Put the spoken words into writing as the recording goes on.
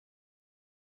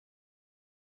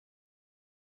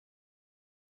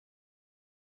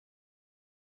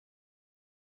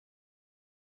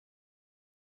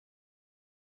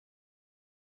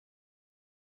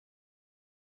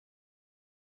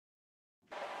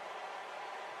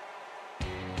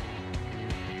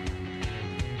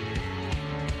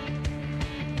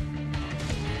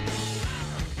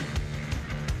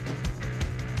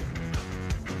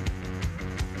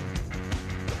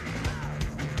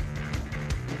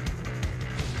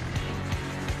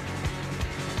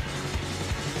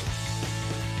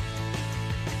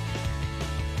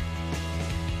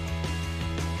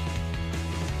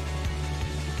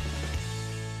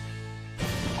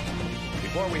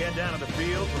we head down to the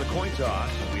field for the coin toss,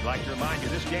 we'd like to remind you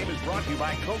this game is brought to you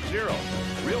by Coke Zero.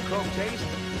 Real Coke taste,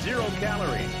 0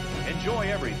 calories. Enjoy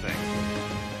everything.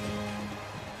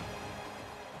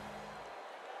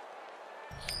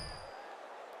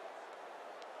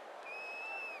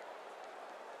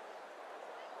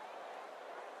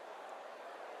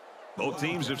 Both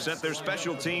teams have sent their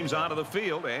special teams onto the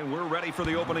field, and we're ready for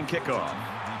the opening kickoff.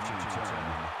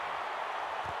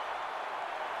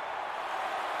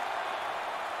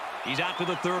 He's out to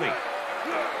the 30.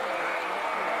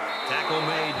 Tackle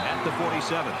made at the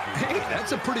 47. Hey,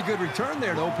 that's a pretty good return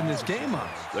there to open this game up.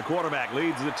 The quarterback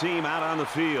leads the team out on the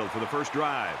field for the first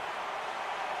drive.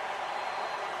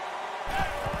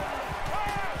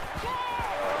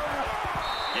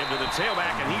 Give to the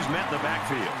tailback, and he's met in the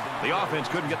backfield. The offense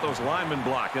couldn't get those linemen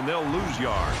blocked, and they'll lose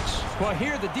yards. Well,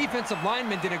 here the defensive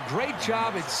linemen did a great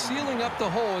job at sealing up the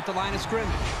hole at the line of scrimmage.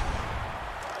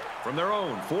 From their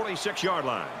own 46-yard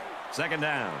line, second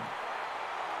down.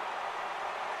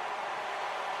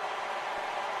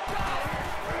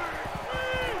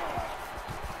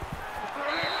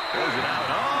 Throws it out.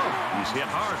 Oh, he's hit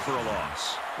hard for a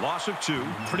loss. Loss of 2.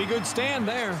 Pretty good stand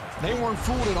there. They weren't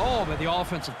fooled at all by the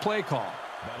offensive play call.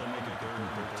 That'll make it 3rd and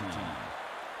 13.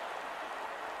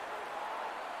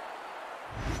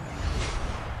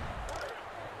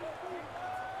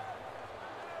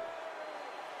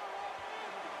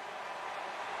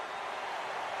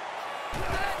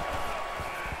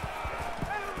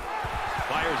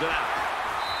 Fires it out.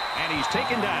 And he's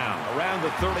taken down around the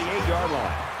 38-yard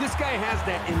line. This guy has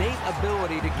that innate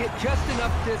ability to get just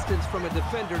enough distance from a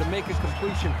defender to make a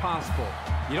completion possible.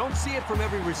 You don't see it from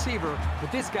every receiver,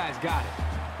 but this guy's got it.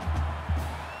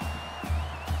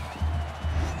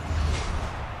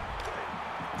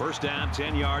 First down,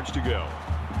 10 yards to go.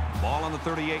 Ball on the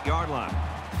 38-yard line.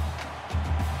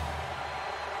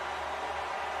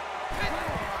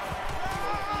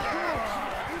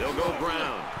 They'll go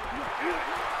Brown.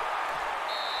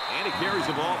 And he carries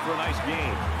the ball for a nice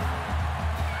gain.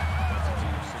 That's a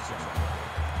team of 6 yards.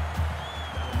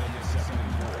 That'll make it 2nd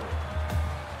and 4.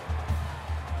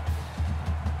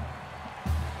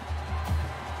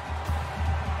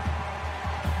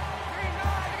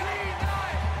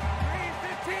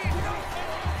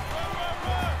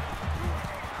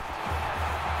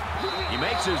 He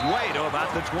makes his way to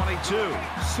about the 22.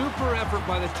 Super effort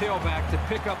by the tailback to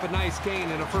pick up a nice gain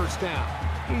and a first down.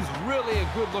 He's really a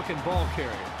good-looking ball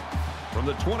carrier. From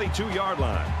the 22-yard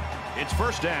line, it's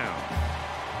first down.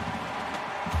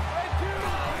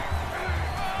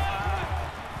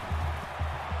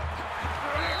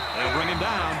 They'll bring him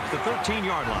down at the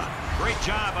 13-yard line. Great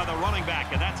job by the running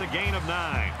back, and that's a gain of 9.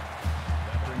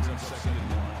 That brings up 2nd and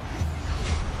 1.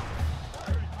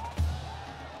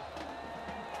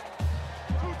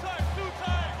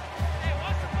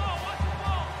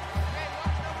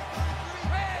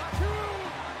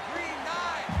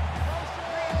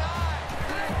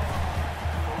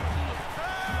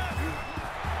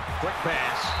 Quick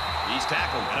pass. He's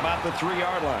tackled at about the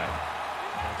 3-yard line.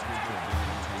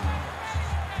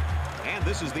 And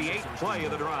this is the 8th play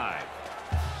of the drive.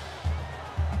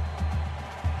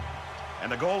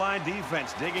 And the goal line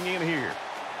defense digging in here.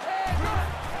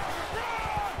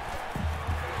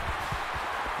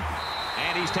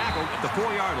 And he's tackled at the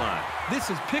 4-yard line. This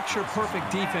is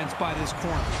picture-perfect defense by this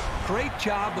corner. Great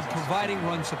job of providing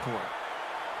run support.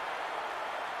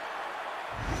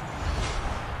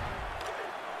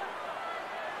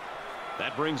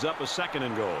 That brings up a 2nd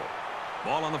and goal.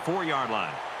 Ball on the 4-yard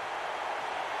line.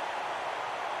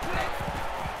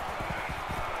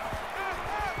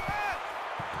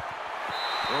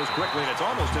 Throws quickly, and it's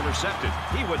almost intercepted.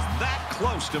 He was that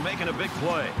close to making a big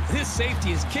play. This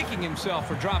safety is kicking himself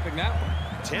for dropping that one.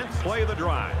 10th play of the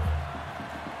drive.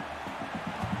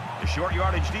 The short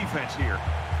yardage defense here.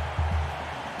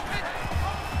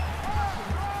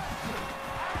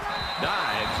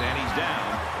 Dives, and he's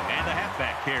down. And the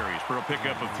halfback carries for a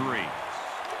pickup of 3.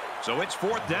 So it's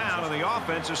 4th down, and the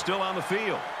offense is still on the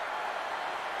field.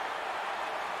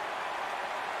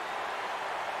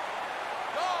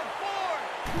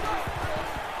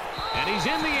 And he's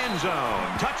in the end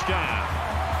zone. Touchdown.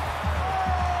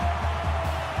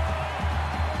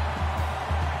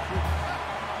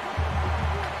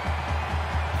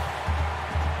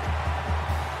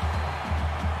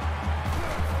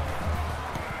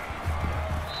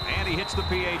 And he hits the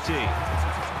PAT.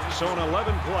 So an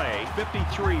 11-play,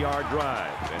 53-yard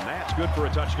drive. And that's good for a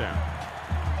touchdown.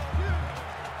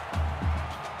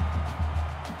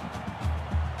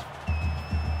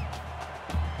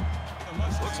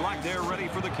 Looks like they're ready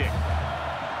for the kick.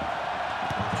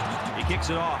 He kicks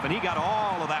it off, and he got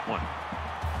all of that one.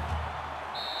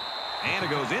 And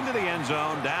it goes into the end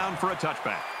zone, down for a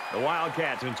touchback. The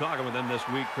Wildcats, in talking with them this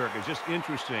week, Kirk, is just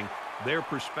interesting. Their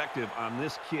perspective on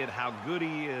this kid, how good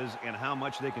he is and how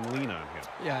much they can lean on him.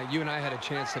 Yeah, you and I had a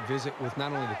chance to visit with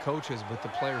not only the coaches but the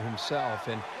player himself,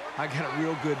 and I got a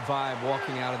real good vibe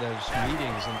walking out of those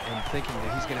meetings and thinking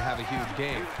that he's going to have a huge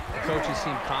game. The coaches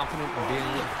seem confident in being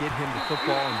able to get him the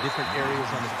football in different areas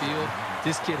on the field.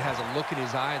 This kid has a look in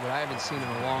his eye that I haven't seen in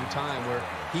a long time, where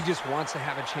he just wants to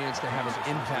have a chance to have an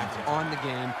impact on the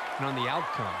game and on the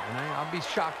outcome, and I'll be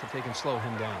shocked if they can slow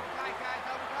him down.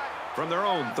 From their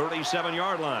own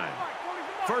 37-yard line.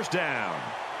 First down.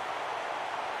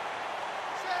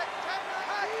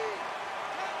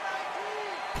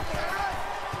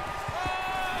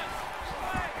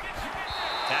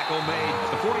 Tackle made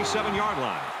at the 47-yard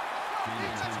line.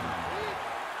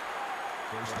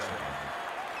 First down.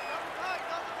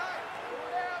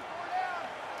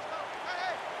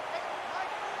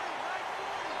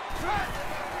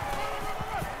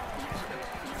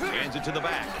 Hands it to the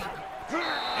back.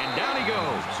 And down he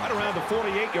goes, right around the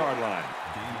 48-yard line.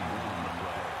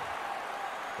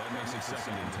 That makes it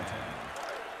 2nd and 10.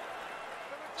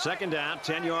 Second down,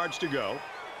 10 yards to go.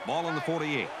 Ball on the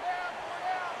 48.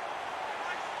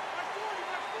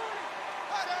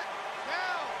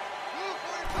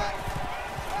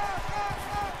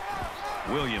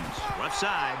 Williams, left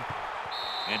side.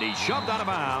 And he's shoved out of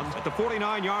bounds at the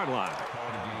 49-yard line.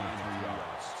 Called a gain of 3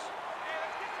 yards.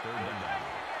 Third down.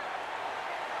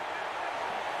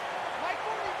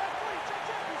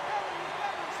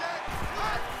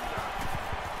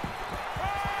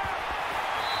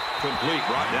 Complete,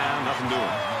 brought down, nothing doing.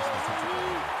 That's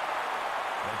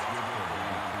good for a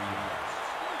gain of 3 yards.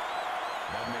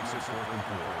 That makes it 4th and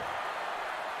 4.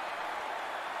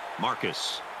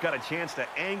 Marcus got a chance to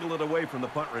angle it away from the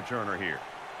punt returner here.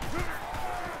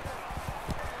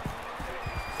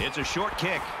 It's a short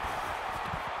kick.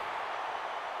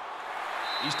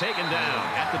 He's taken down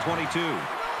at the 22.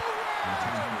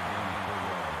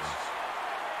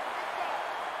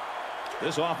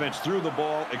 This offense threw the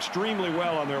ball extremely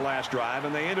well on their last drive,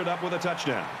 and they ended up with a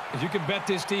touchdown. You can bet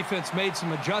this defense made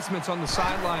some adjustments on the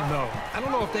sideline, though. I don't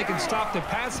know if they can stop the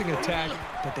passing attack,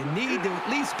 but they need to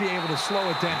at least be able to slow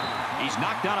it down. He's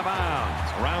knocked out of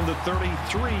bounds around the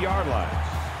 33-yard line.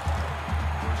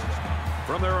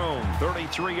 From their own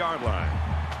 33-yard line.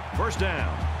 First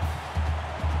down.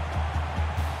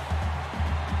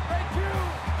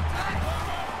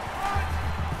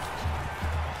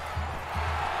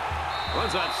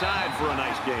 Runs outside for a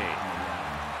nice gain.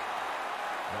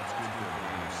 That's good for a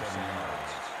gain of 7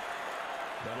 yards.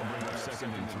 That'll bring up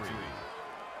 2nd and 3.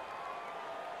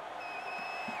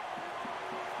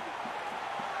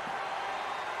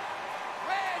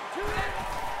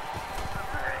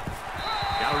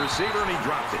 Got a receiver, and he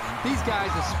dropped it. These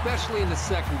guys, especially in the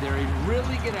secondary,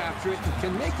 really get after it and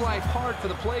can make life hard for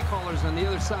the play callers on the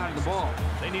other side of the ball.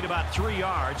 They need about 3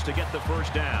 yards to get the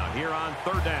first down here on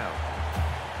third down.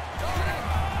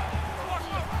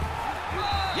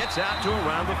 Gets out to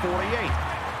around the 48.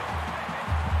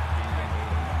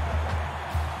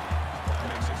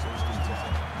 Makes it 1st and 10.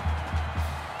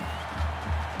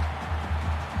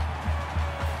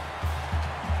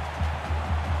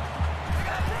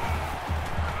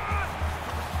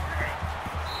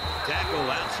 Tackle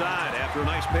outside after a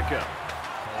nice pickup.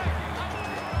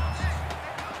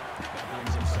 That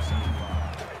brings him 2nd and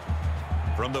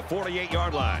 5. From the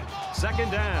 48-yard line,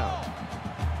 second down.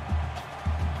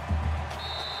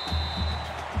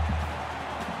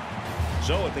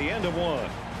 So at the end of one,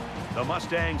 the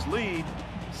Mustangs lead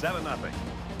 7-0.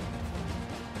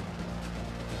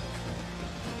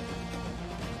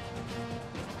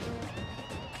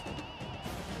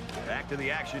 Back to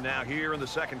the action now here in the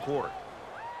second quarter.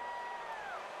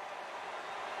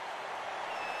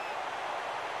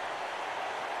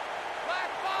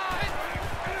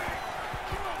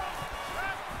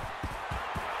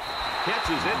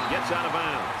 Catches it, gets out of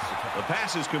bounds. The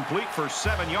pass is complete for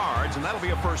 7 yards, and that'll be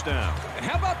a first down. And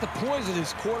how about the poise of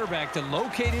this quarterback to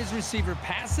locate his receiver,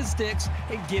 pass the sticks,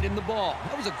 and get him the ball?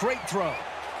 That was a great throw.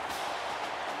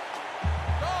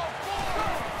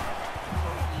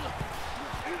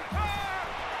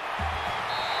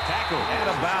 Tackle at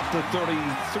about the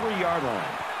 33-yard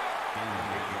line.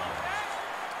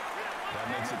 That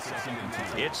makes it 2nd and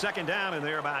 10. It's second down, and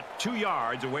they're about 2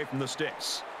 yards away from the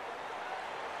sticks.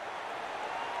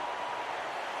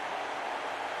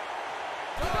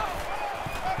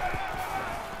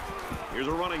 Here's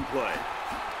a running play.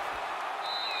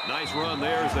 Nice run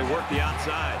there as they work the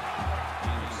outside.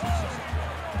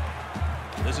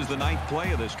 This is the 9th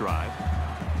play of this drive.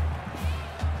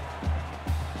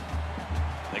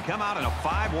 They come out in a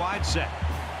 5-wide set.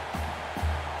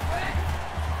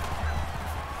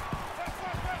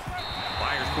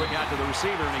 quick out to the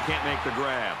receiver, and he can't make the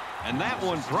grab. And that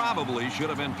one probably should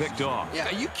have been picked off. Yeah,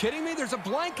 are you kidding me? There's a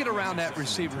blanket around that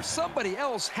receiver. Somebody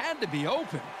else had to be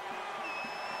open.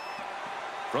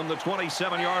 From the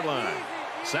 27-yard line,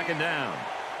 second down.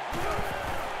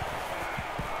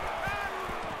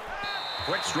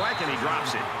 Quick strike, and he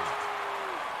drops it.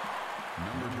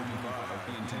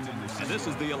 And this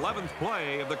is the 11th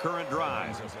play of the current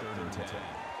drive.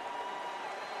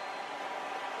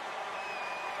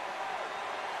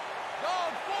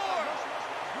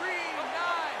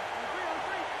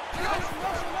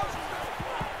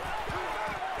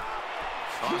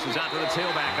 Tosses out to the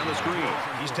tailback on the screen.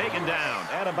 He's taken down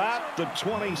at about the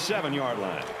 27-yard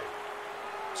line.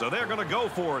 So they're going to go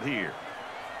for it here.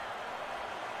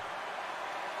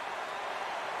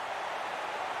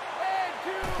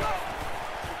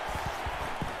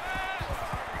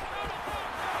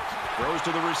 Throws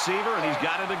to the receiver, and he's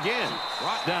got it again.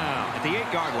 Brought down at the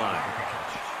 8-yard line.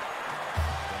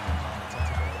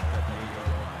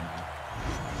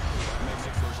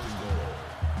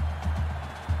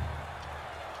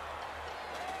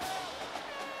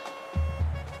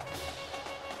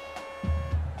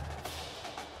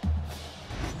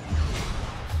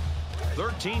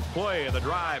 Thirteenth play of the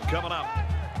drive coming up.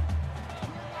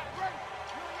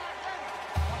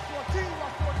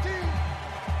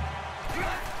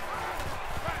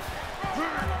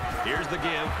 Here's the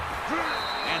give,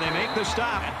 and they make the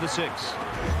stop at the 6.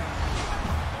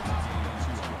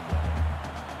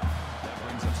 That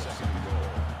brings up second and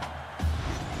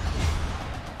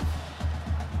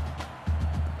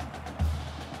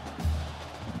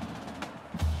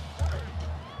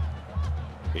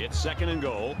goal. It's second and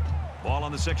goal. Ball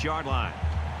on the 6-yard line.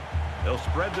 They'll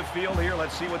spread the field here.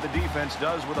 Let's see what the defense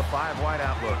does with a 5-wide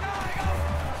outlook.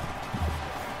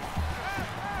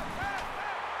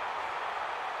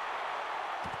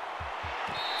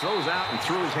 Throws out and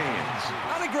through his hands.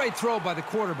 Not a great throw by the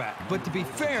quarterback, but to be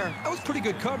fair, that was pretty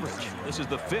good coverage. This is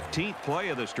the 15th play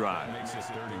of this drive. That makes this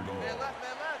third and goal.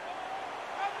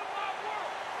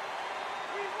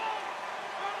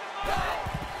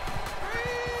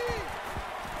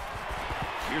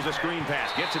 Here's a screen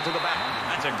pass. Gets it to the back.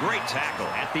 That's a great tackle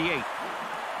at the 8.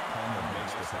 Palmer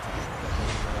makes this tackle.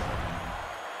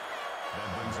 That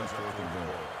brings us fourth and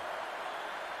goal.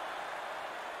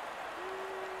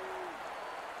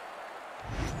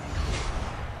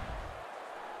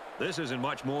 This isn't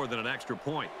much more than an extra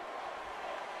point.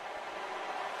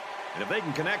 And if they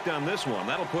can connect on this one,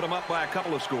 that'll put them up by a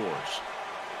couple of scores.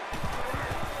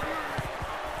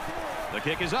 The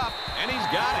kick is up, and he's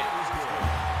got it.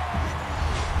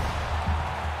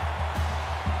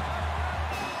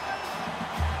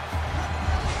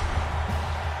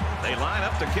 They line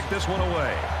up to kick this one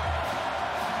away.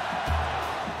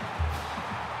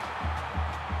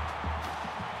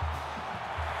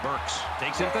 Burks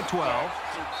takes it at the 12,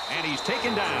 and he's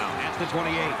taken down at the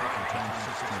 28.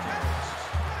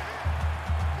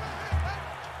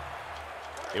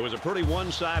 It was a pretty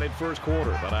one-sided first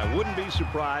quarter, but I wouldn't be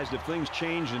surprised if things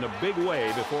changed in a big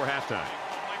way before halftime.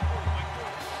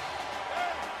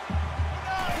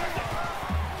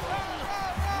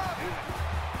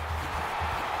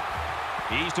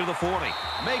 He's to the 40,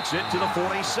 makes it to the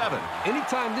 47.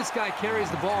 Anytime this guy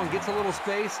carries the ball and gets a little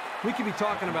space, we could be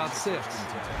talking about 6.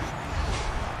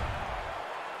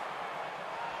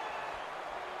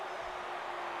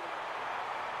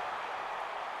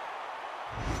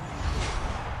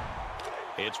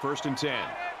 It's first and 10.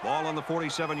 Ball on the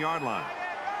 47-yard line.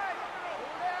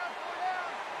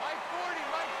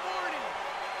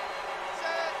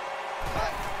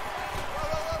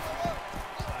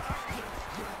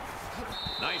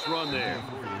 Nice run there.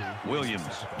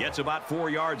 Williams gets about 4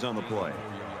 yards on the play.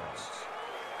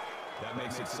 That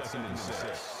makes it second and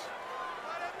 6.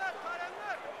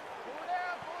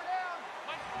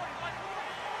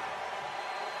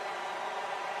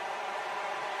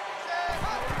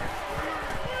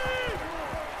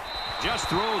 Just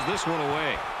throws this one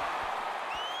away.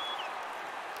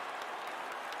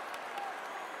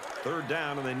 Third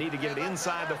down, and they need to get it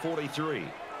inside the 43.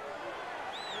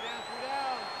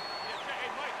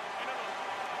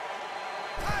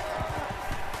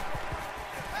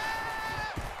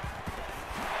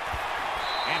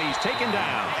 And he's taken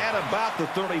down at about the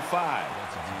 35.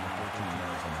 That's a gain of 14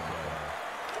 yards on the play.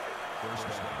 First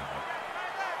down.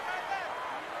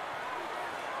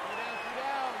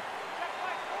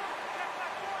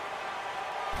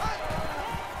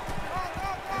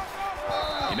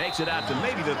 He makes it out to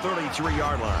maybe the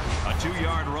 33-yard line. A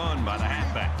 2-yard run by the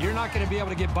halfback. You're not going to be able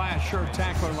to get by a sure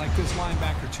tackler like this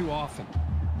linebacker too often.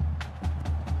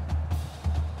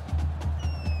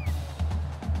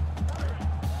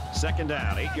 Second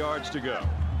down, 8 yards to go.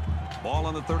 Ball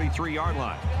on the 33-yard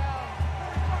line.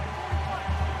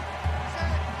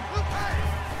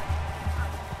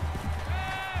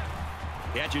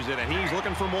 Catches it, and he's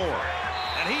looking for more.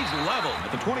 And he's leveled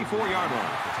at the 24-yard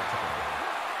line.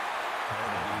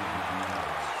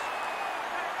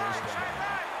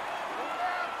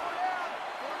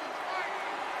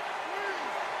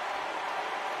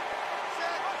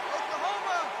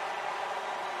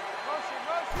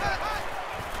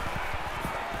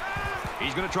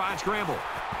 He's going to try and scramble.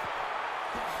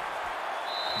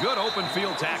 Good open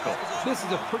field tackle. This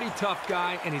is a pretty tough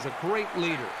guy, and he's a great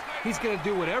leader. He's going to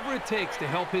do whatever it takes to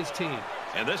help his team.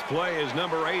 And this play is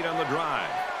number 8 on the drive.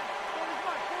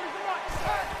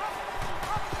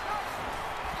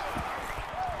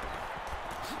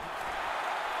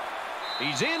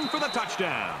 He's in for the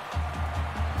touchdown.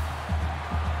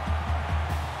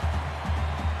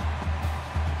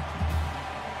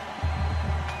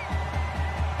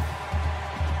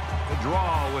 The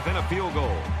draw within a field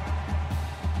goal.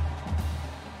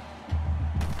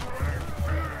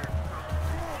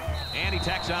 And he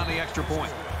tacks on the extra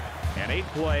point. An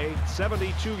 8-play,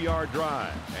 72-yard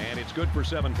drive, and it's good for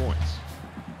 7 points.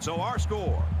 So our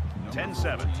score,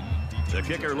 10-7. The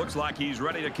kicker looks like he's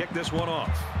ready to kick this one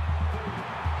off.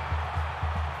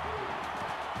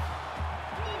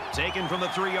 Taken from the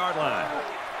 3-yard line.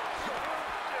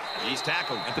 He's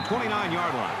tackled at the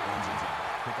 29-yard line.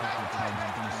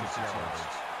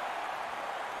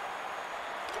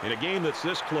 In a game that's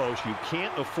this close, you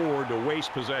can't afford to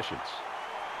waste possessions.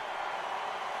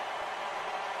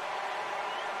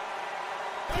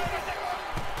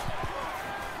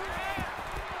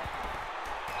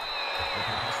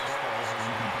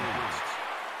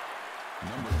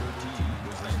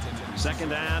 Second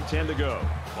down, 10 to go.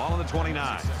 Ball on the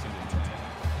 29.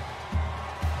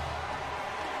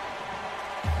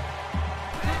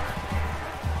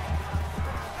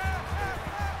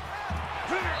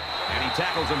 And he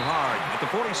tackles him hard at the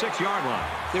 46-yard line.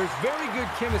 There's very good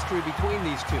chemistry between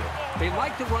these two. They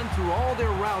like to run through all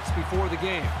their routes before the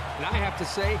game. And I have to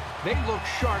say, they looked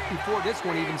sharp before this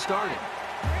one even started.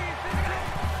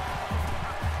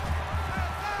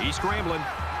 He's scrambling.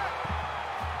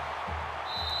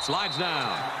 Slides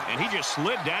down, and he just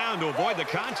slid down to avoid the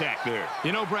contact there.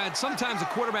 You know, Brad, sometimes a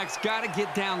quarterback's got to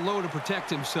get down low to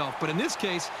protect himself. But in this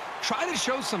case, try to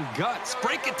show some guts.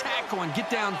 Break a tackle and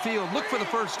get downfield. Look for the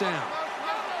first down.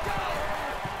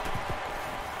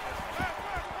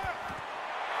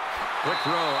 Quick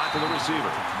throw out to the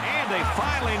receiver. And they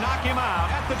finally knock him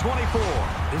out at the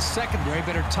 24. This secondary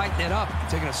better tighten it up if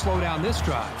they're going to slow down this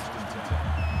drive.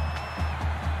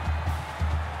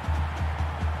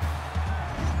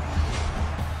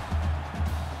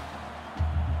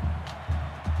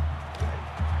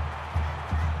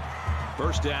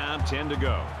 First down, 10 to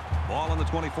go. Ball on the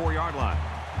 24-yard line.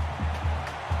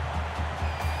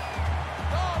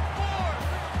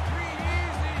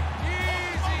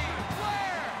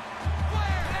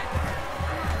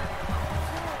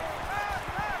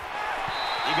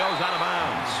 He goes out of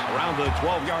bounds around the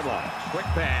 12-yard line. Quick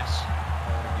pass.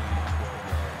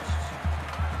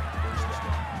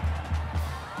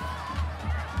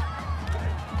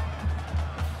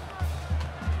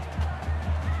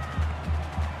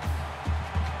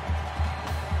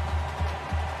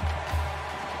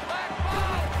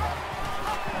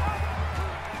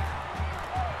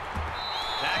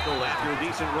 After a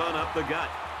decent run up the gut.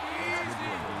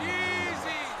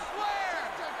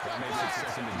 That makes it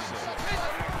 2nd and 6.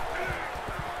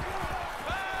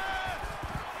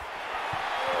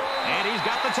 And he's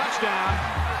got the touchdown.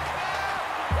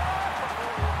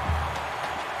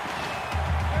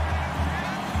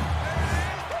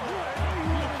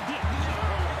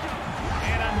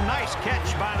 And a nice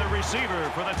catch by the receiver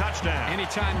for the touchdown.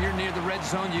 Anytime you're near the red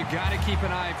zone, you got to keep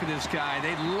an eye for this guy.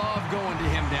 They love going to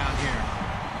him down here.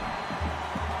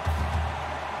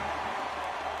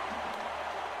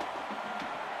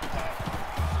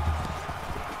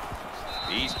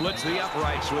 He splits the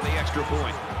uprights with the extra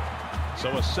point. So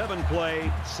a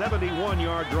 7-play,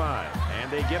 71-yard drive,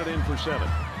 and they get it in for 7.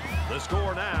 The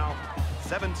score now,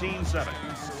 17-7.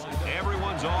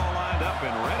 Everyone's all lined up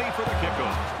and ready for the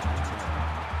kickoff.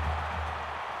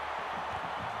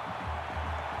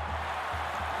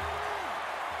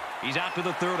 He's out to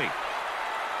the 30.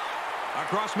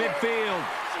 Across midfield.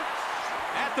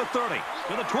 At the 30,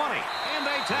 to the 20, and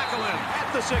they tackle him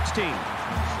at the 16.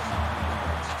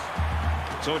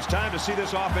 So it's time to see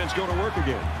this offense go to work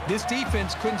again. This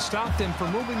defense couldn't stop them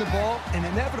from moving the ball and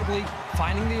inevitably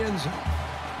finding the end zone.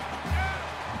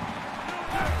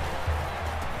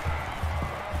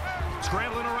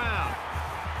 Scrambling around.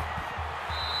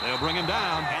 They'll bring him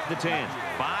down at the 10.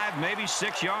 5, maybe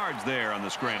 6 yards there on the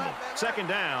scramble. Second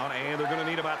down, and they're going to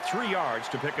need about 3 yards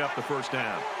to pick up the first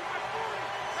down.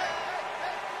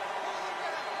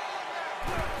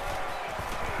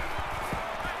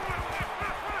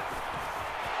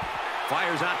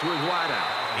 Fires out to his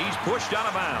wideout. He's pushed out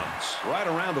of bounds right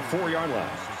around the 4-yard line.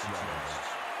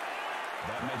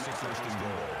 That makes it first and goal.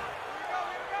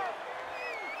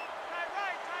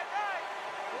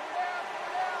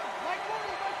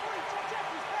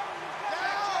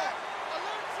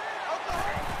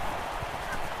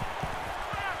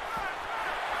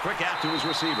 Quick out to his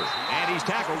receiver, and he's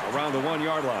tackled around the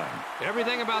 1-yard line.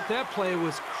 Everything about that play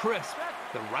was crisp.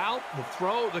 The route, the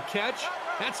throw, the catch,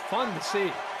 that's fun to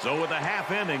see. So with the half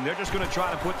ending, they're just going to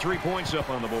try to put 3 points up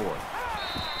on the board.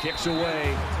 Kicks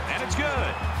away, and it's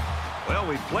good. Well,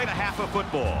 we've played a half of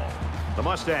football. The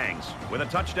Mustangs with a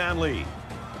touchdown lead.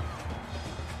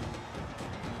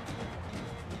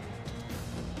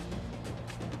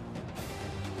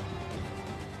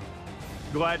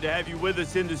 Glad to have you with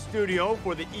us in the studio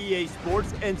for the EA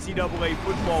Sports NCAA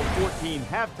Football 14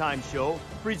 halftime show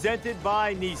presented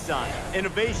by Nissan.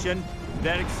 Innovation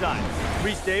that excites.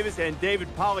 Reese Davis and David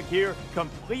Pollack here,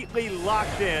 completely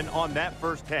locked in on that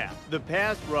first half. The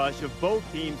pass rush of both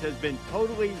teams has been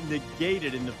totally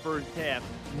negated in the first half.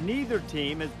 Neither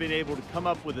team has been able to come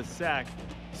up with a sack.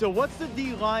 So what's the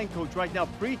D-line coach right now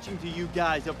preaching to you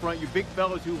guys up front, you big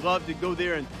fellas who love to go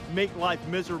there and make life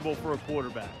miserable for a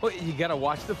quarterback? Well, you got to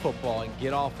watch the football and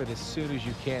get off it as soon as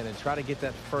you can and try to get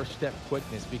that first step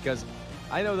quickness, because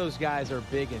I know those guys are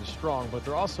big and strong, but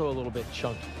they're also a little bit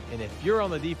chunky. And if you're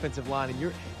on the defensive line and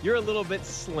you're a little bit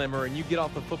slimmer and you get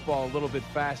off the football a little bit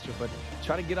faster, but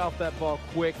try to get off that ball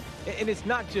quick. And it's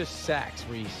not just sacks,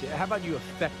 Reese. How about you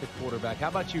affect the quarterback? How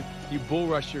about you bull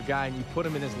rush your guy and you put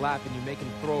him in his lap and you make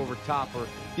him throw over top, or,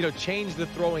 you know, change the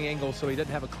throwing angle so he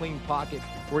doesn't have a clean pocket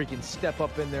where he can step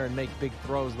up in there and make big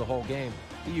throws the whole game.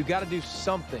 You got to do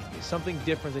something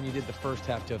different than you did the first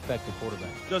half to affect the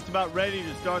quarterback. Just about ready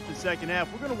to start the second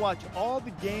half. We're going to watch all the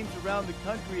games around the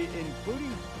country,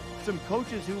 including some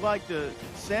coaches who like to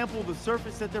sample the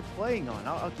surface that they're playing on.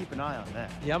 I'll keep an eye on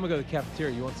that. Yeah, I'm going to go to the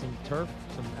cafeteria. You want some turf,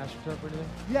 some AstroTurf or anything?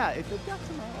 Yeah, if they've got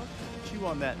some, I'll chew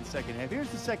on that in the second half. Here's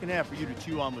the second half for you to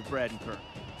chew on with Brad and Kurt.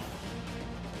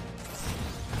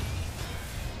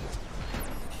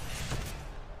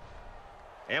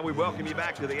 And we welcome you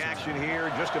back to the action here,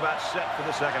 just about set for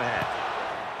the second half.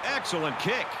 Excellent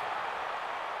kick.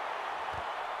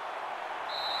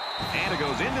 And it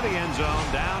goes into the end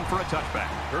zone, down for a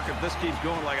touchback. Kirk, if this keeps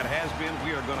going like it has been,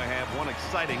 we are going to have one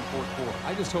exciting fourth quarter.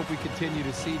 I just hope we continue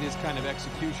to see this kind of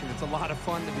execution. It's a lot of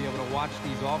fun to be able to watch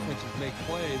these offenses make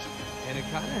plays, and it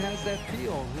kind of has that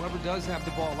feel. Whoever does have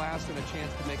the ball last and a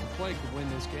chance to make a play could win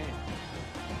this game.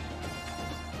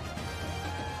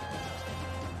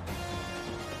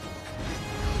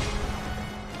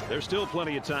 There's still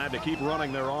plenty of time to keep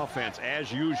running their offense as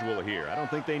usual here. I don't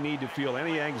think they need to feel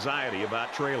any anxiety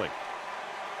about trailing.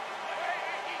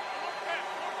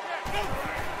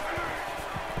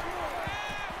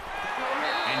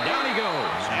 And down he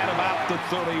goes at about the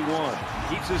 31.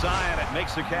 Keeps his eye on it,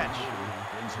 makes the catch.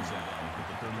 Brings him down at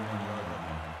the 31-yard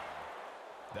line.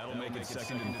 That'll make it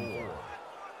second and 4.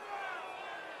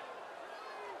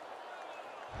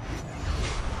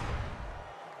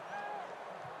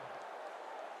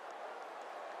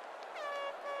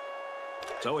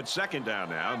 So it's second down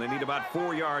now, and they need about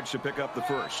 4 yards to pick up the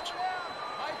first.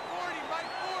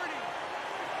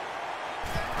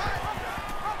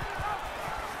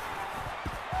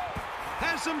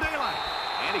 Has some daylight.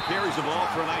 And he carries the ball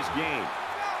for a nice gain.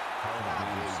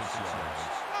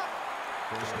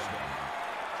 First down.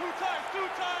 Two times.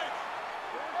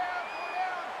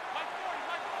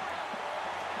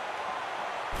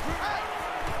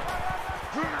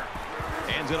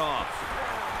 Hands it off.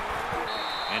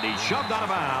 And he's shoved out of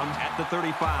bounds at the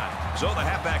 35. So the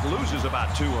halfback loses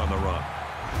about 2 on the run.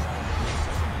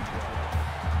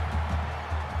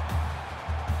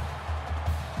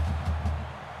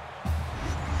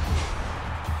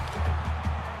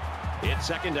 It's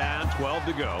second down, 12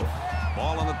 to go.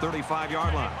 Ball on the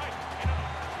 35-yard line.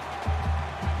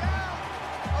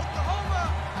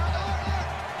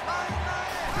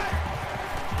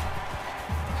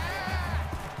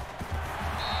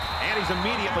 And he's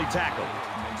immediately tackled.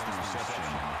 Makes the reception.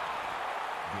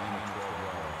 Gain of 12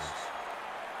 yards.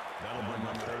 That'll bring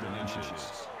up 3rd and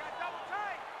inches.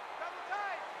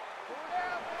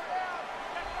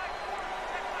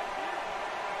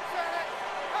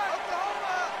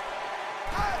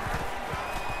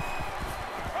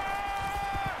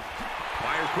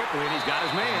 Fires quickly, and he's got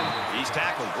his man. He's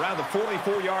tackled around the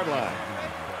 44-yard line.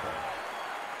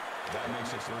 That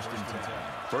makes it first and 10.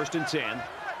 First and 10.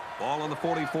 Ball on the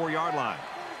 44-yard line.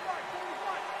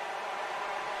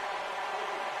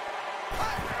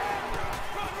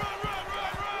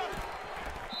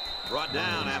 Brought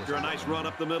down after a nice run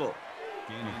up the middle.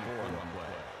 Gain of 4 on the play.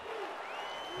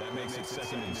 That makes it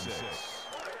second and 6.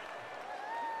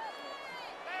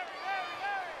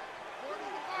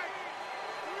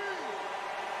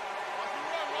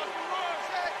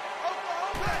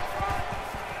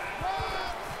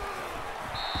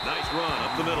 Nice run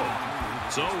up the middle.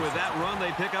 So with that run,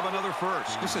 they pick up another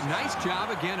first. Just a nice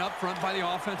job again up front by the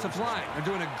offensive line. They're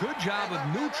doing a good job of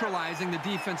neutralizing the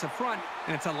defensive front,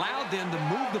 and it's allowed them to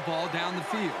move the ball down the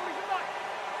field.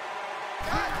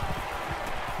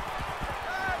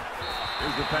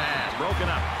 Here's the pass, broken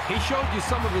up. He showed you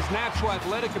some of his natural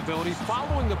athletic ability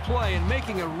following the play and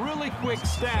making a really quick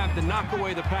stab to knock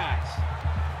away the pass.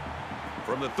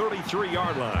 From the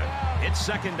 33-yard line, it's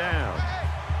second down.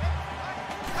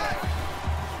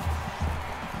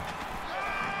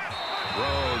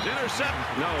 Throws, intercept.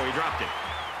 No, he dropped it.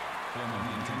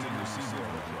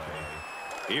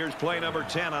 Here's play number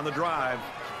 10 on the drive.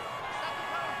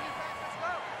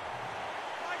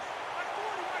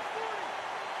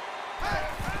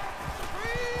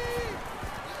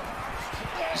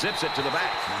 Zips it to the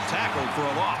back. Tackled for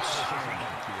a loss.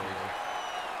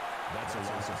 That's a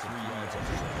loss of 3 yards.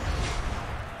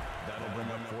 That'll bring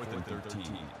up 4th and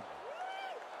 13.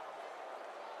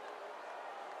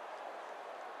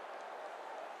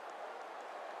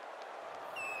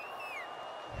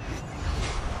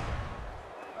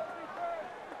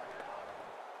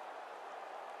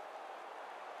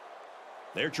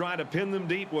 They're trying to pin them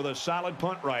deep with a solid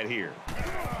punt right here.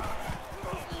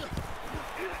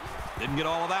 Didn't get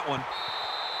all of that one.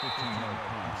 15-yard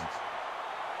punt.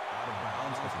 Out of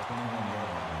bounds at the 21-yard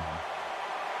line.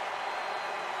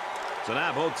 So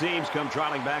now both teams come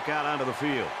trotting back out onto the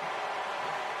field.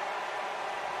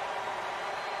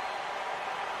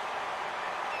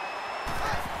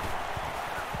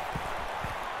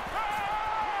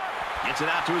 Gets it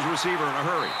out to his receiver in a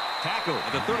hurry. Tackle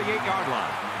at the 38-yard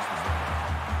line.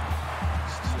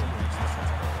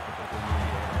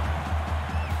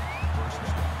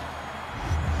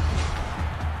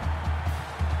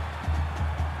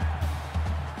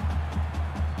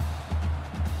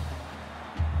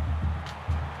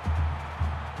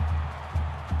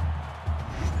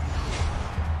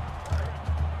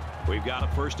 We've got a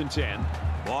first and 10.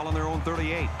 Ball on their own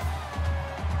 38.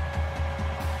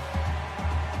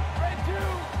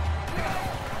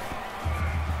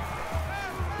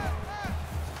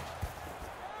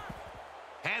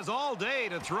 Has all day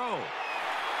to throw.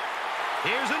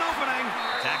 Here's an opening.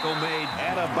 Tackle made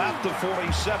at about the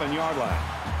 47-yard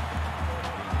line.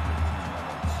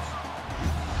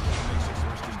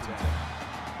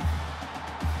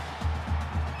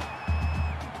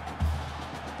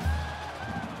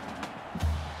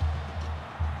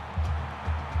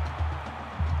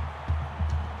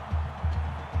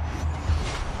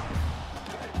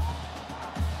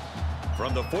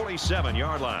 From the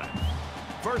 47-yard line.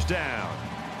 First down.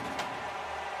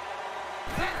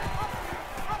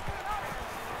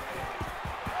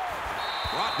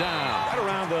 Brought down right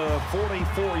around the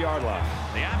 44-yard line.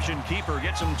 The option keeper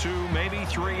gets him 2, maybe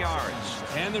 3 yards.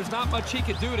 And there's not much he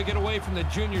could do to get away from the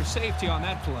junior safety on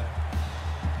that play.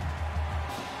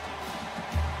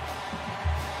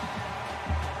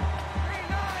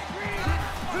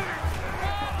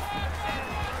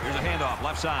 Here's a handoff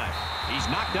left side. He's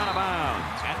knocked out of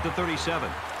bounds at the 37.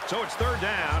 So it's third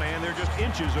down, and they're just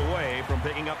inches away from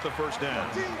picking up the first down.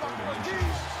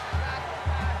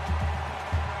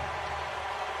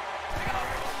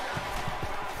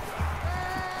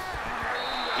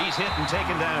 He's hit and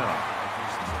taken down.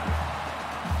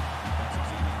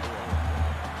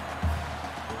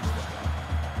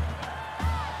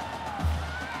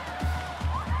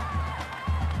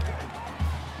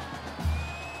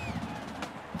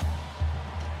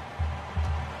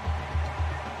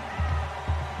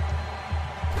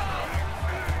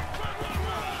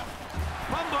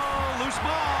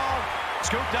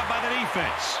 Scooped up by the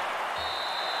defense.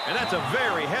 And that's a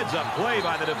very heads-up play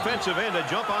by the defensive end to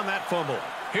jump on that fumble.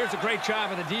 Here's a great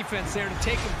job of the defense there to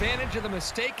take advantage of the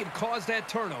mistake and cause that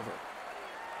turnover.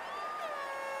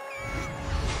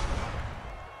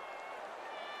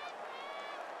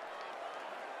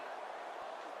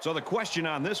 So the question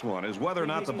on this one is whether or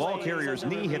not the ball carrier's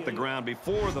knee hit the ground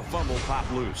before the fumble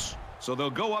popped loose. So they'll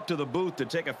go up to the booth to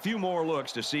take a few more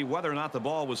looks to see whether or not the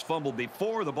ball was fumbled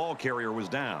before the ball carrier was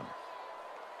down.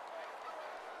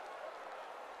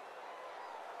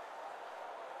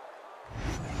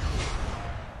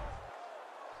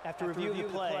 After After review of the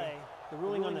play, the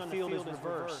ruling on the field is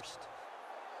reversed.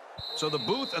 So the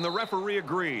booth and the referee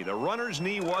agree. The runner's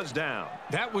knee was down.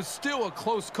 That was still a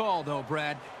close call, though,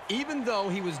 Brad. Even though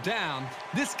he was down,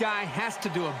 this guy has to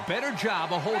do a better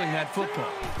job of holding that football.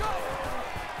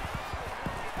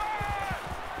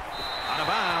 Out of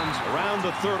bounds around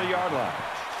the 30-yard line.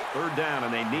 Third down,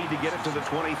 and they need to get it to the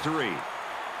 23. That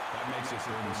makes it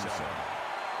 3rd and 7.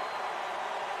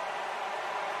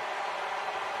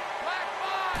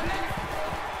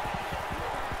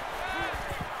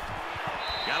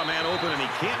 Got a man open, and he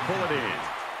can't pull it in.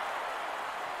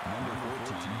 Number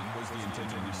 14 was the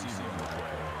intended receiver on the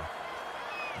play.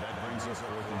 That brings us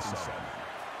 4th and 7.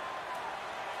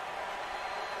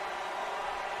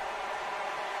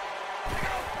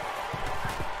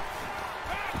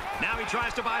 Now he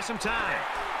tries to buy some time.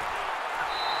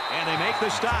 And they make the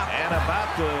stop at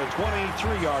about the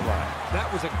 23-yard line.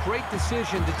 That was a great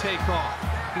decision to take off.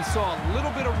 He saw a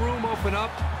little bit of room open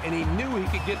up, and he knew he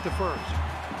could get to first.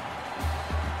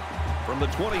 From the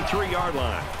 23-yard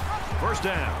line, first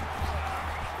down.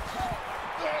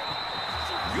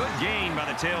 Good gain by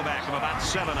the tailback of about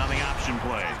 7 on the option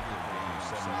play.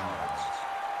 7 yards.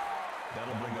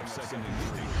 That'll bring up 2nd and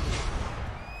 3.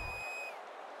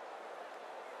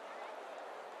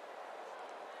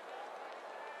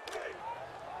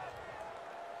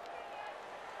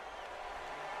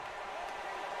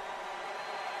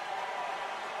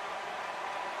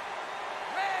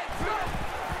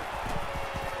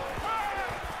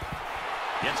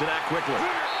 Gets it out quickly.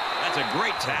 That's a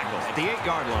great tackle at the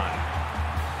 8-yard line.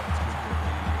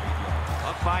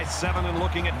 Up by 7 and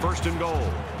looking at 1st and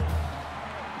goal.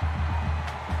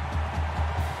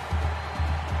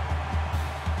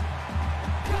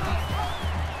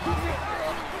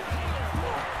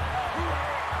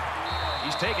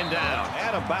 He's taken down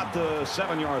at about the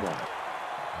 7-yard line.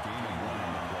 Gain of 1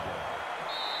 on the play.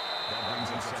 That brings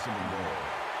up 2nd and goal.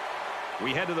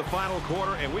 We head to the final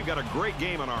quarter, and we've got a great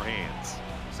game on our hands.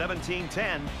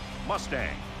 17-10,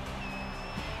 Mustang.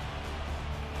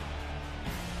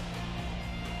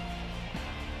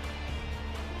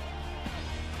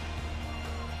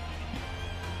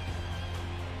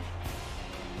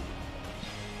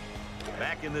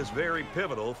 Back in this very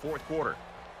pivotal 4th quarter.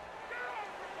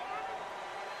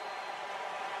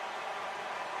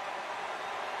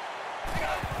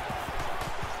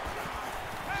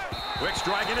 Quick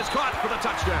strike, and it's caught for the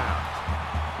touchdown.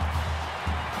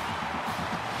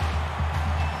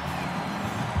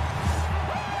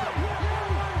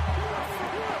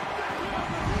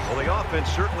 Well, the offense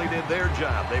certainly did their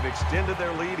job. They've extended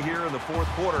their lead here in the 4th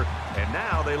quarter, and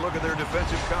now they look at their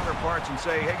defensive counterparts and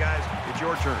say, hey, guys, it's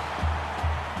your turn.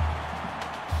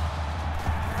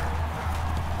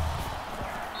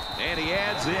 And he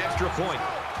adds the extra point.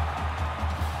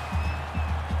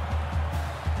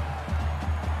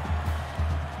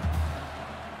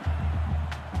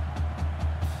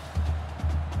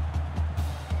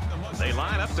 They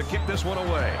line up to kick this one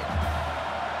away.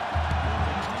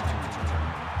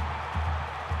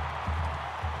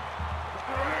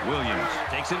 Williams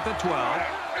takes it at the 12.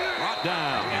 Brought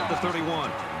down at the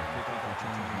 31.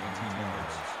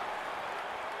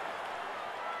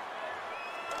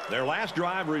 Their last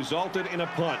drive resulted in a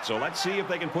punt, so let's see if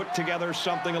they can put together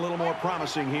something a little more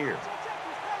promising here.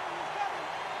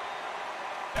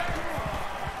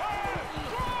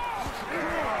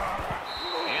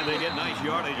 And they get nice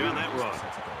yardage on that run.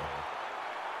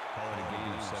 Call it a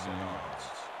gain of 7 yards.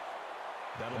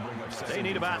 That'll bring up 2nd. They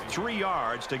need about 3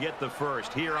 yards to get the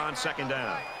first here on 2nd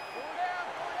down.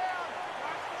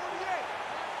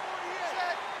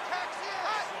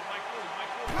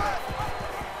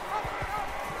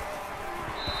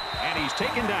 And he's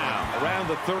taken down around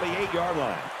the 38-yard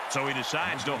line. So he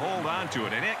decides to hold on to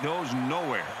it, and it goes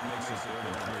nowhere. That makes it 3rd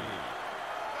and 3.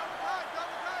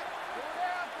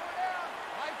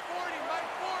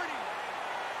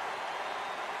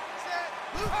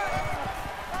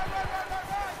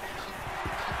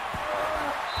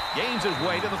 Gains his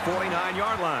way to the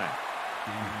 49-yard line.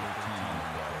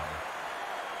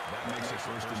 That makes it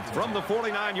 1st and 10. From the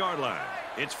 49-yard line,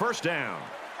 it's first down.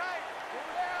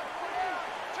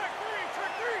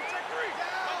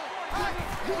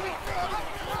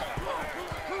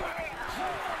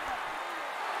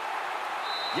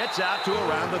 Gets out to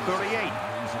around the 38.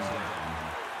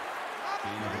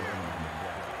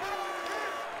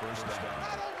 First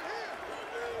down.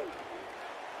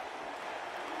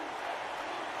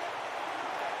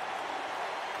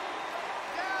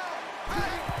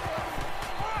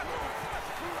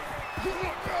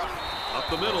 Up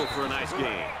the middle for a nice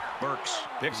gain. Burks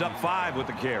picks up 5 with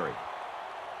the carry.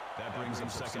 That brings him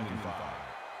 2nd and 5.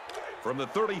 From the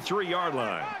 33-yard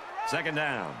line, Second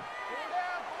down.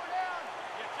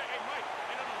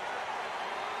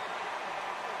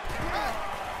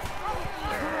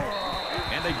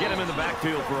 And they get him in the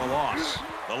backfield for a loss.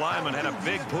 The lineman had a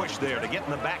big push there to get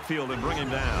in the backfield and bring him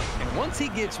down. And once he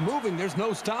gets moving, there's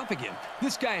no stopping him.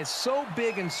 This guy is so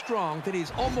big and strong that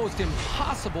he's almost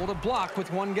impossible to block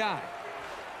with one guy.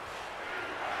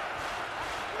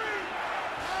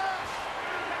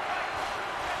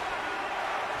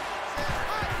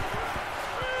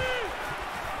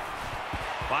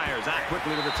 Fires out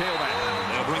quickly to the tailback.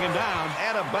 They'll bring him down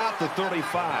at about the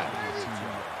 35.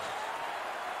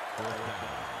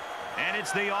 And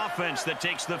it's the offense that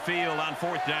takes the field on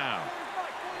fourth down.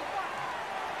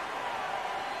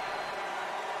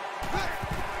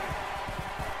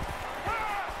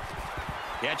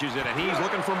 Catches it, and he's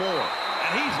looking for more.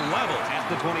 And he's level at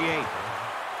the 28.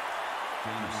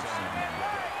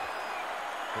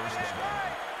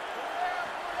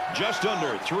 Just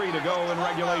under 3 to go in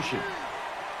regulation.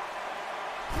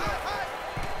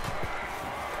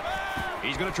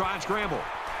 He's going to try and scramble.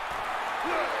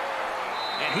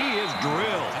 And he is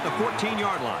drilled at the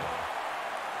 14-yard line.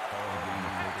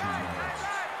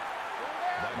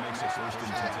 That makes it first and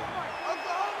 10.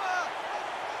 Oklahoma!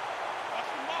 Watch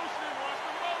the motion, watch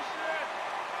the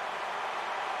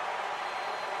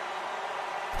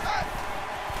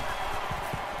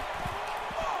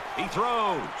motion. He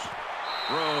throws.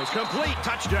 Throws complete,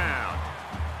 touchdown.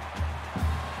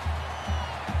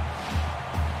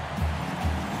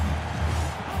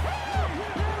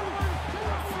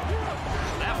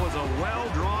 A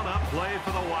well-drawn-up play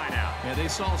for the wideout. Yeah, they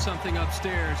saw something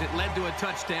upstairs. It led to a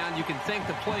touchdown. You can thank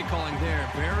the play calling there.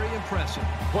 Very impressive.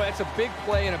 Boy, that's a big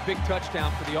play and a big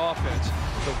touchdown for the offense.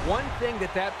 The one thing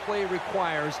that play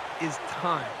requires is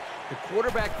time. The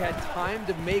quarterback had time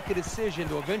to make a decision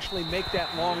to eventually make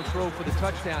that long throw for the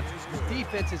touchdown. The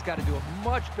defense has got to do a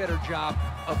much better job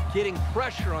of getting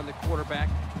pressure on the quarterback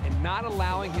and not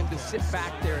allowing him to sit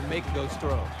back there and make those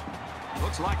throws.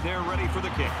 Looks like they're ready for the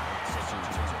kick.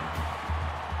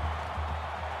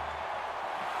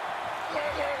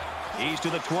 He's to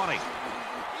the 20.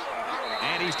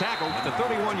 And he's tackled at the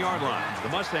 31-yard line. The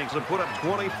Mustangs have put up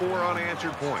 24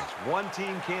 unanswered points. One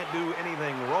team can't do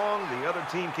anything wrong. The other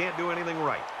team can't do anything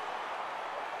right.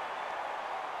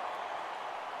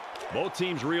 Both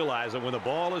teams realize that when the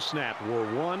ball is snapped,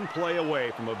 we're one play away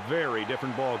from a very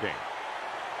different ball game.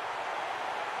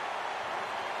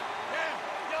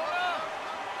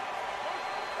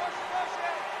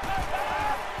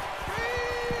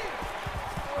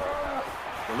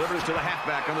 Delivers to the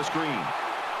halfback on the screen.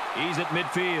 He's at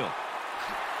midfield.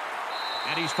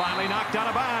 And he's finally knocked out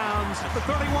of bounds at the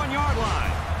 31-yard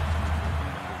line.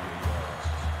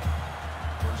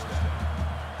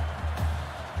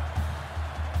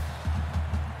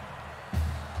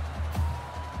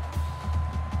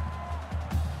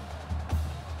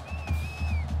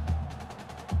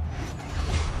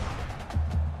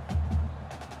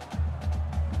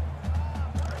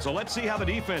 So let's see how the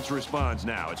defense responds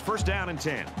now. It's first down and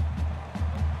 10.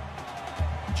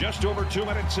 Just over 2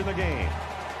 minutes in the game.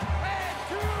 And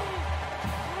 2, 20.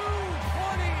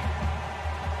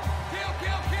 Kill,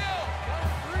 kill, kill.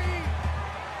 3.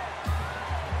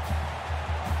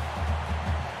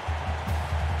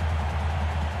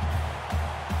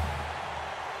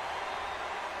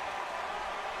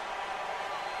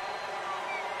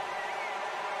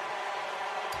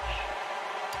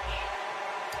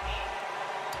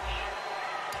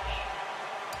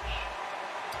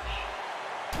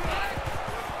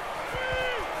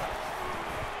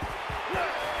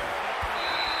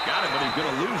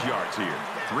 Going to lose yards here.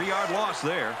 3-yard loss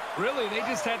there. Really, they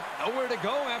just had nowhere to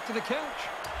go after the catch.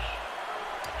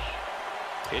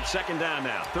 It's second down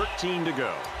now. 13 to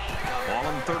go. Ball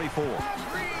on 34.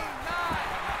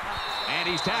 And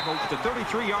he's tackled at the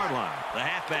 33-yard line. The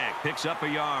halfback picks up a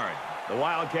yard. The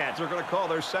Wildcats are going to call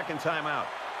their second timeout.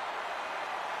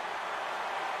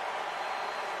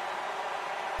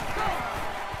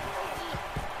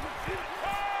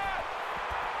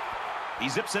 He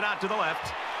zips it out to the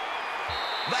left.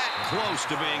 That close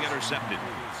to being intercepted.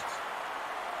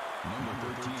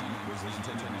 Number 13 was the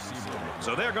intended receiver.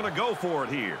 So they're going to go for it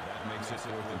here. That makes it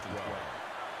 4th and 12.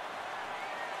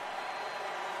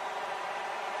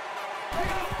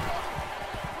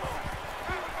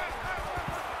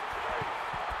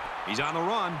 He's on the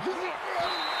run.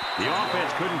 The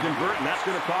offense couldn't convert, and that's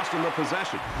going to cost him the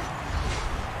possession.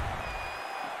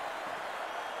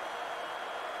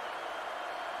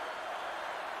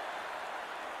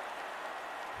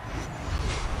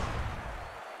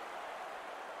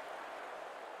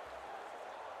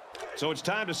 So it's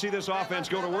time to see this offense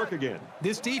go to work again.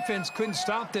 This defense couldn't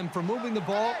stop them from moving the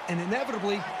ball and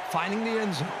inevitably finding the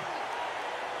end zone.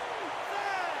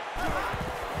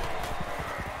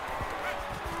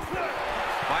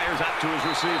 Fires out to his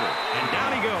receiver, and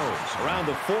down he goes around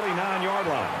the 49-yard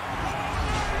line.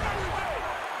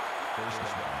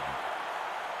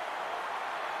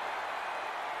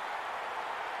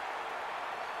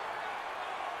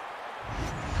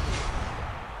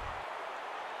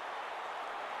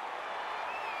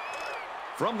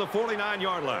 From the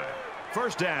 49-yard line,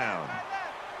 first down.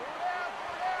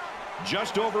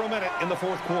 Just over a minute in the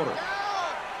fourth quarter.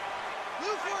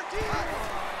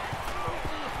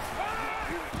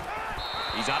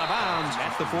 He's out of bounds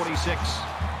at the 46.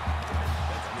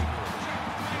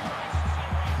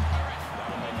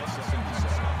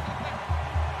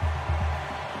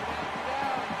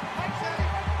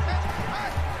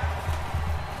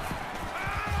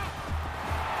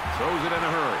 Throws it in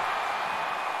a hurry.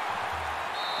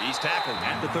 He's tackled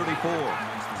at the 34.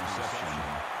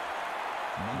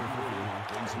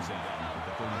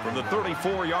 From the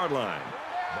 34-yard line.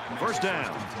 First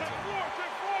down.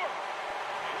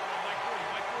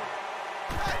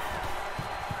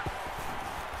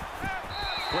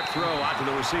 Quick throw out to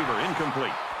the receiver.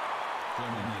 Incomplete.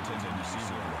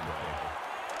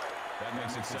 That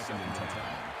makes it second and 10.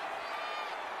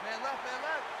 Man left, man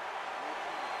left.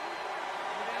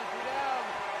 Three down.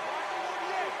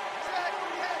 Set,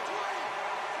 20.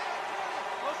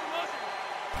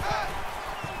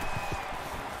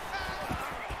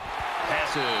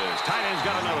 Passes. Tight end's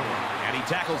got another one. And he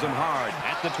tackles him hard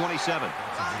at the 27.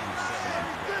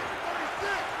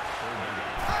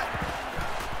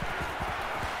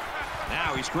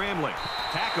 Now he's scrambling.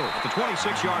 Tackle at the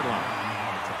 26-yard line.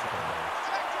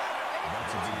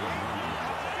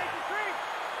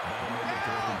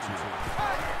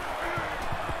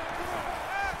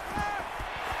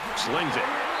 Slings it.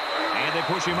 And they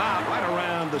push him out right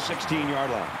around the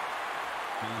 16-yard line.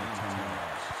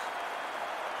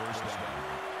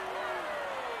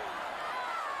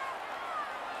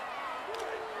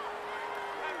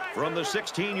 From the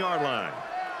 16-yard line,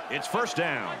 it's first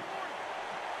down.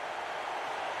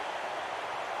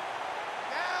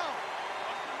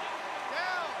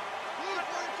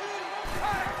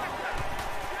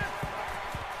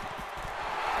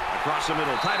 Across the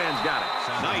middle, tight end's got it.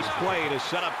 Nice play to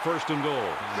set up first and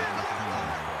goal.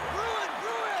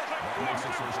 Makes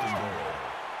it first and goal.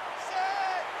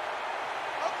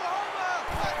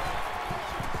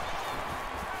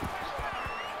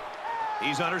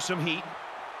 He's under some heat.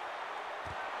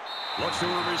 Looks to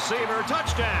a receiver.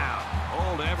 Touchdown.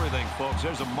 Hold everything, folks.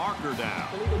 There's a marker down.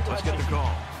 Let's get the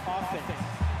call. Offense.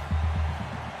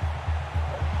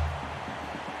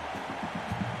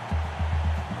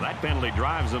 That penalty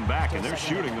drives them back, and they're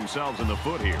shooting themselves in the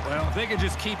foot here. Well, if they can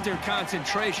just keep their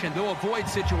concentration, they'll avoid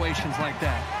situations like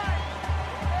that.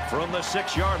 From the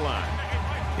 6-yard line,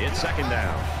 it's second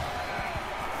down.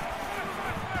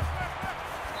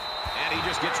 And he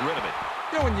just gets rid of it.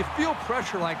 You know, when you feel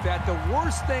pressure like that, the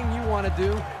worst thing you want to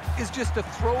do is just to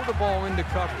throw the ball into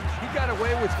coverage. He got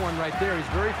away with one right there. He's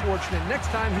very fortunate. Next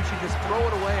time, he should just throw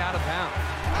it away out of bounds.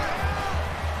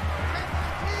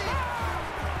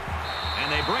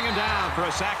 And they bring him down for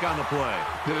a sack on the play.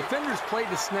 The defenders played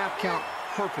the snap count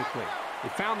perfectly. They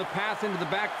found the path into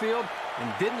the backfield and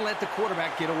didn't let the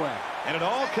quarterback get away. And it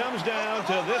all comes down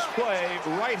to this play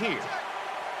right here.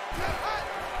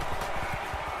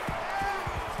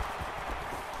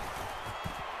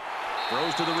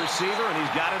 Throws to the receiver, and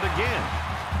he's got it again.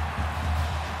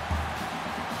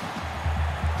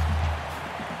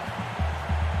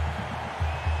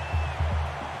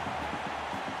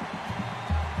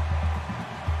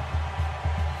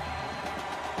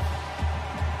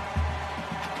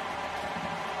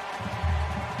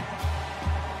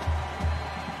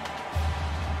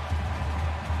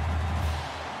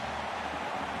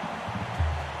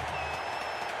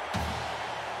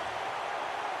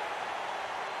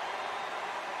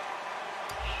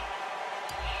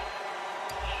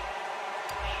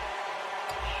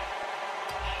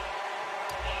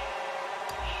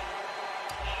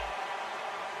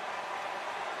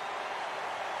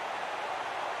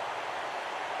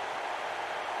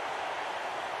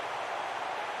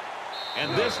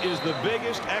 And this is the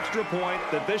biggest extra point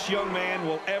that this young man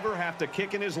will ever have to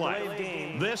kick in his life.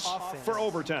 This for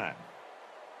overtime.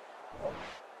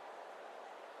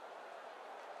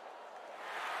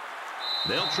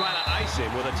 They'll try to ice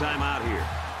him with a timeout here.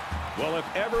 Well, if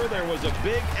ever there was a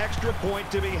big extra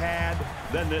point to be had,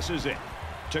 then this is it.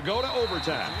 To go to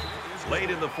overtime. Late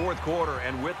in the fourth quarter,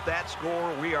 and with that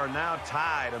score, we are now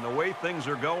tied. And the way things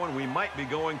are going, we might be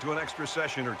going to an extra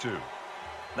session or two.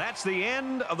 That's the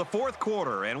end of the fourth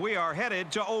quarter, and we are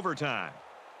headed to overtime.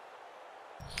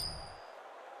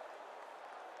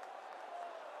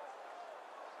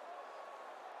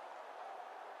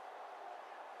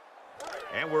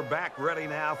 And we're back ready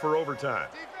now for overtime.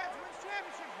 Defense wins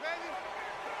championships, baby.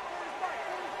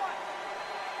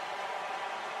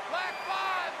 Black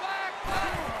 5, black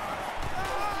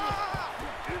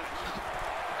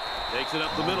 5. Takes it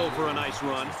up the middle for a nice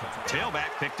run.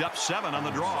 Tailback picked up 7 on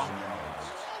the draw.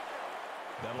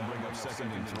 That'll bring up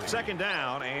 2nd and 3. Second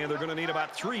down, and they're going to need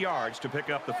about 3 yards to pick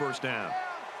up the first down.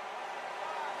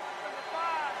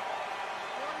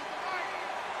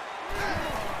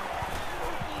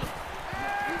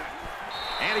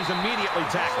 And he's immediately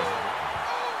tackled.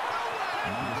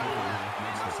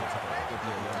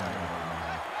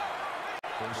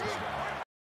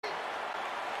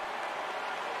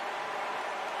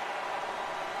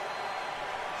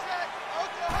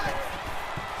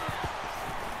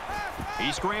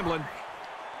 He's scrambling.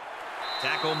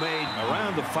 Tackle made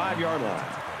around the 5-yard line.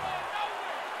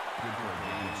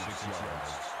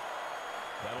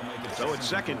 So it's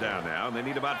second down now, and they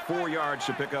need about 4 yards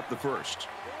to pick up the first.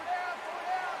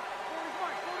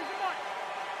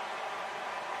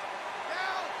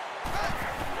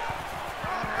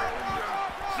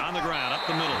 On the ground, up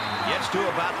the middle. Gets to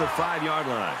about the 5-yard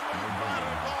line.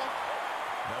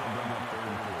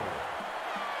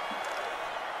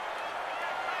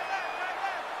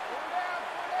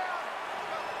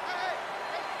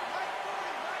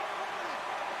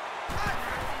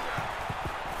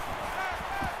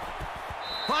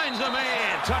 Finds the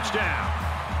man. Touchdown.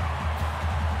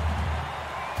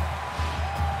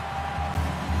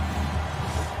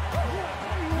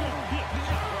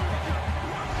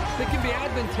 It can be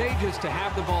advantageous to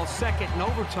have the ball second in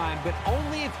overtime, but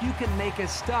only if you can make a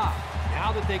stop.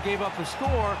 Now that they gave up a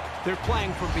score, they're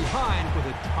playing from behind with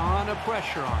a ton of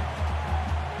pressure on them.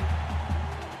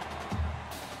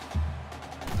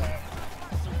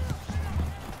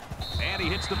 And he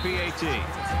hits the PAT.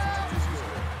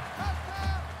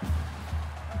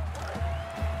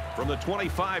 From the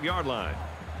 25-yard line.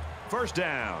 First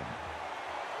down.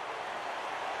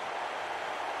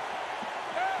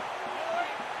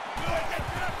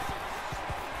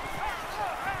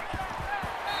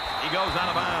 He goes out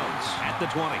of bounds at the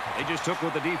 20. They just took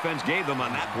what the defense gave them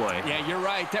on that play. Yeah, you're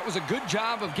right. That was a good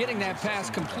job of getting that pass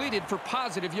completed for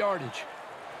positive yardage.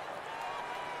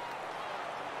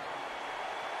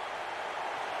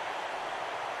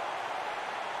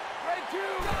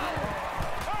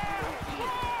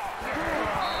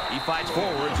 He fights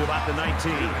forward to about the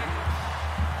 19.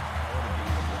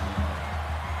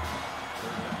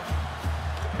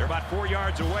 They're about 4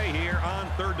 yards away here on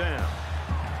third down.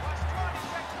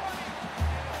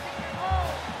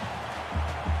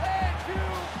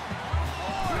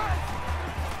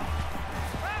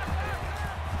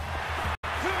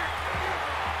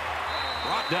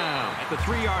 Brought down at the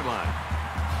 3-yard line.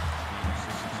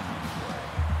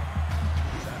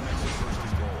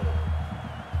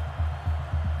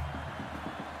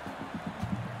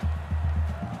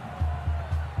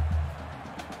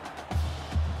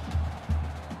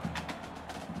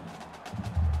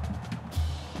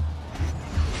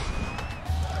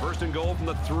 First and goal from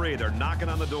the 3. They're knocking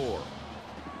on the door.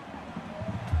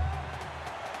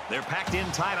 They're packed in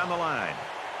tight on the line.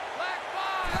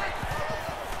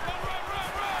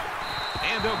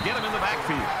 And they'll get him in the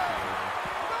backfield.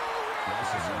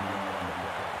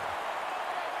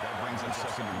 That brings up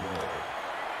 2nd and goal.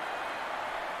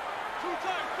 Two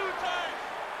times.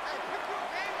 Hey, pick your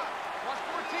game up. Watch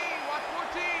 14, watch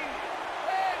 14.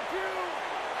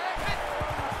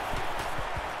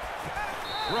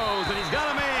 Throws, and he's got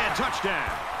a man.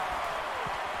 Touchdown.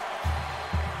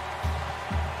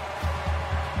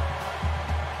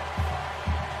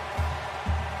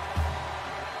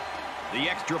 The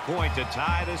extra point to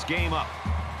tie this game up.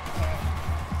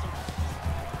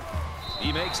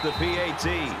 He makes the PAT.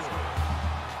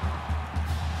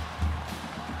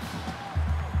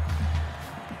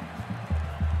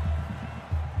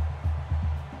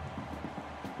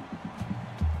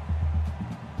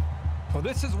 Well,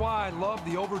 this is why I love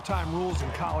the overtime rules in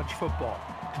college football.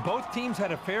 Both teams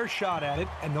had a fair shot at it,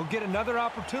 and they'll get another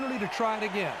opportunity to try it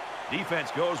again. Defense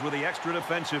goes with the extra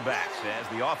defensive backs as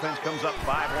the offense comes up 5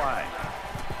 wide.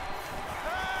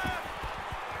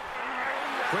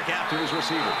 Quick out to his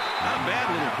receiver. Not a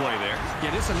bad little play there.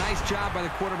 Yeah, this is a nice job by the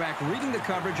quarterback reading the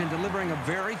coverage and delivering a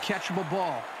very catchable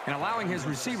ball and allowing his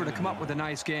receiver to come up with a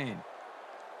nice gain.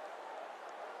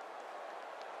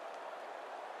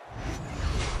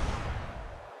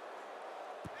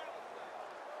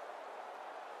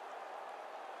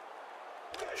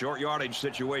 Short yardage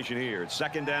situation here. It's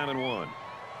 2nd down and 1.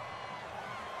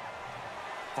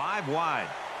 5 wide.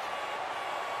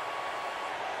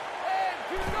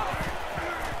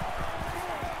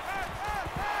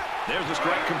 There's the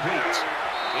strike, complete.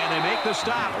 And they make the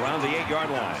stop around the 8-yard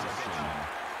line.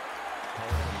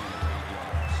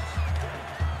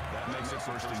 That makes it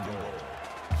 1st and goal.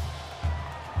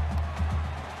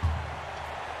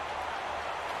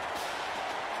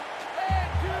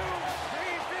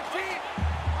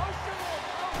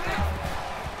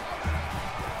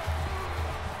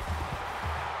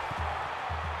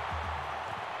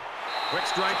 Quick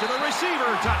strike to the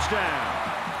receiver. Touchdown.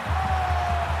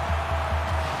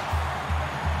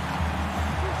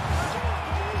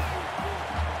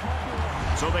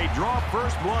 So they draw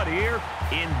first blood here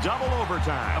in double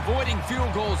overtime. Avoiding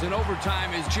field goals in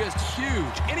overtime is just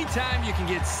huge. Anytime you can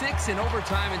get 6 in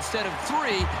overtime instead of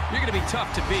 3, you're going to be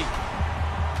tough to beat.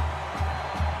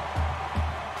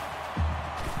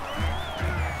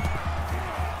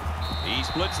 He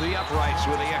splits the uprights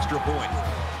with the extra point.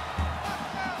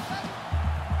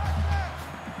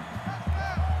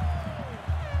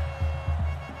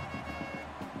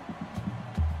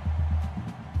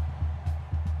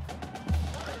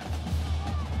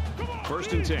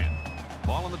 First and 10.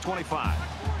 Ball on the 25.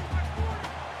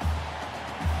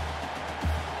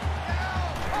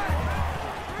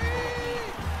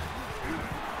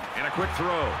 And a quick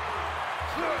throw.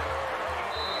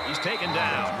 He's taken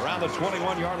down around the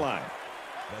 21-yard line.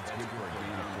 That's good for a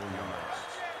gain of 4 yards.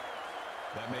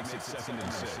 That makes it 2nd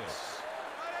and 6.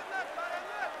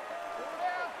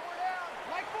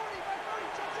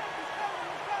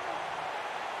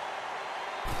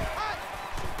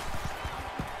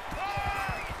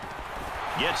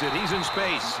 Gets it. He's in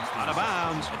space. Out of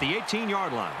bounds at the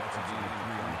 18-yard line. That's a gain of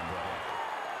 3 on the play.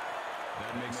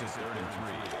 That makes it 3rd and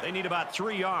 3. They need about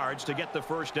 3 yards to get the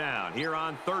first down here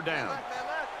on 3rd down.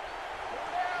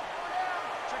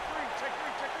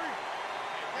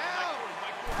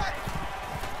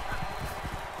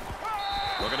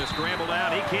 Looking to scramble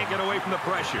down. He can't get away from the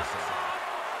pressure.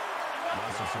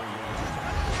 Loss of 3 yards.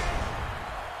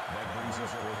 That brings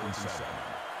us 4th and 7.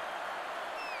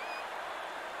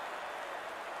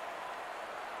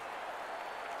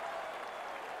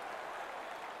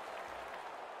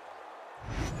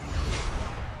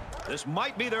 This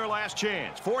might be their last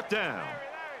chance. 4th down.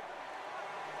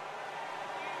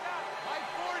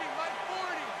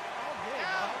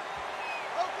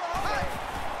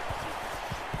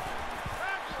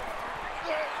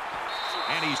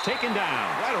 And he's taken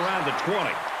down right around the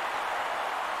 20.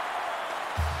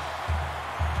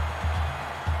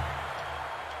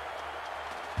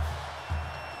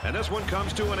 And this one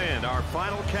comes to an end. Our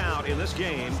final count in this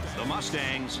game, the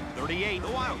Mustangs 38,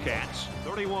 the Wildcats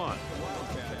 31.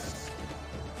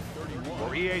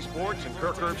 For EA Sports and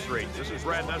Kirk Herbstreit, this is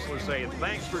Brad Nessler saying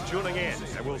thanks for tuning in,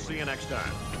 and we'll see you next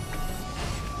time.